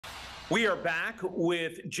We are back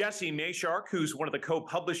with Jesse Mayshark, who's one of the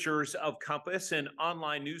co-publishers of Compass, an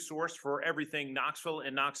online news source for everything Knoxville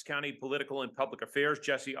and Knox County political and public affairs.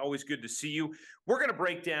 Jesse, always good to see you. We're going to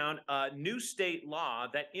break down a new state law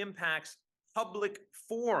that impacts public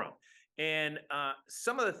forum and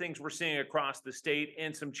some of the things we're seeing across the state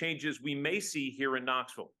and some changes we may see here in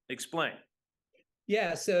Knoxville. Explain.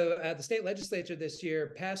 Yeah, so the state legislature this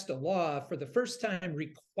year passed a law for the first time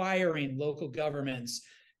requiring local governments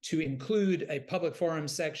to include a public forum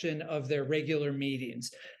section of their regular meetings.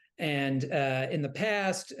 And in the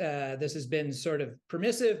past, this has been sort of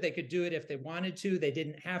permissive. They could do it if they wanted to. They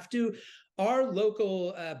didn't have to. Our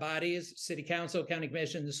local bodies, city council, county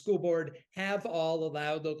commission, the school board, have all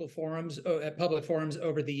allowed local forums, public forums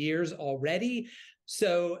over the years already.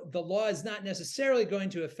 So the law is not necessarily going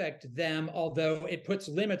to affect them, although it puts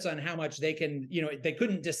limits on how much they can, they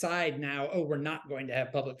couldn't decide now, oh, we're not going to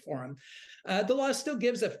have public forum. The law still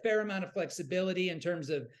gives a fair amount of flexibility in terms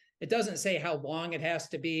of, it doesn't say how long it has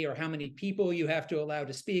to be or how many people you have to allow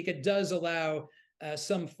to speak. It does allow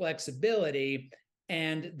some flexibility.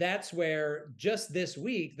 And that's where just this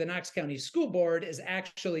week, the Knox County School Board is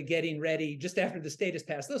actually getting ready, just after the state has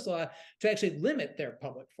passed this law, to actually limit their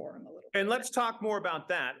public forum a little bit. And let's talk more about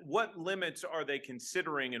that. What limits are they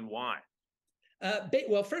considering and why?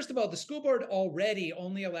 Well, first of all, the school board already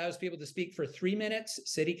only allows people to speak for 3 minutes.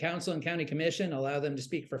 City council and county commission allow them to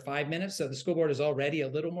speak for 5 minutes. So the school board is already a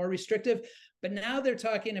little more restrictive. But now they're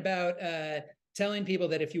talking about telling people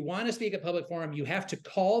that if you want to speak at public forum, you have to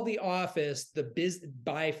call the office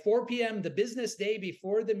by 4 p.m. the business day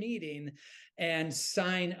before the meeting and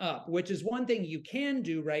sign up, which is one thing you can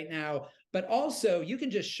do right now. But also you can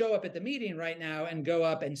just show up at the meeting right now and go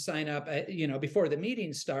up and sign up, before the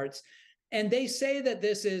meeting starts. And they say that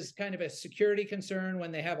this is kind of a security concern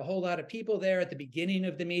when they have a whole lot of people there at the beginning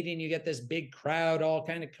of the meeting. You get this big crowd all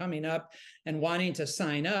kind of coming up and wanting to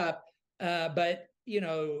sign up. But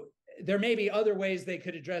there may be other ways they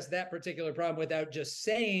could address that particular problem without just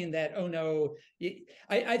saying that, oh, no.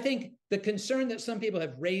 I think the concern that some people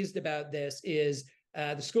have raised about this is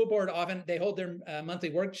the school board often, they hold their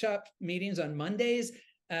monthly workshop meetings on Mondays.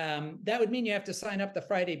 That would mean you have to sign up the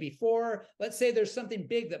Friday before. Let's say there's something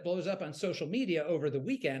big that blows up on social media over the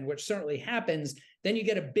weekend, which certainly happens. Then you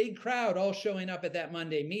get a big crowd all showing up at that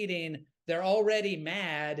Monday meeting. They're already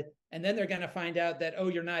mad. And then they're going to find out that, oh,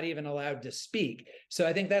 you're not even allowed to speak. So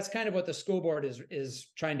I think that's kind of what the school board is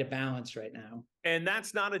trying to balance right now. And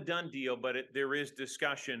that's not a done deal, but there is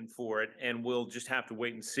discussion for it. And we'll just have to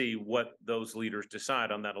wait and see what those leaders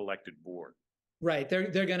decide on that elected board. Right. They're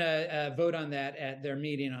going to vote on that at their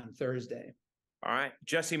meeting on Thursday. All right.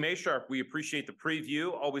 Jesse Mayshark, we appreciate the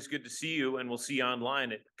preview. Always good to see you. And we'll see you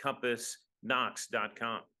online at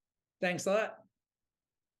compassknox.com. Thanks a lot.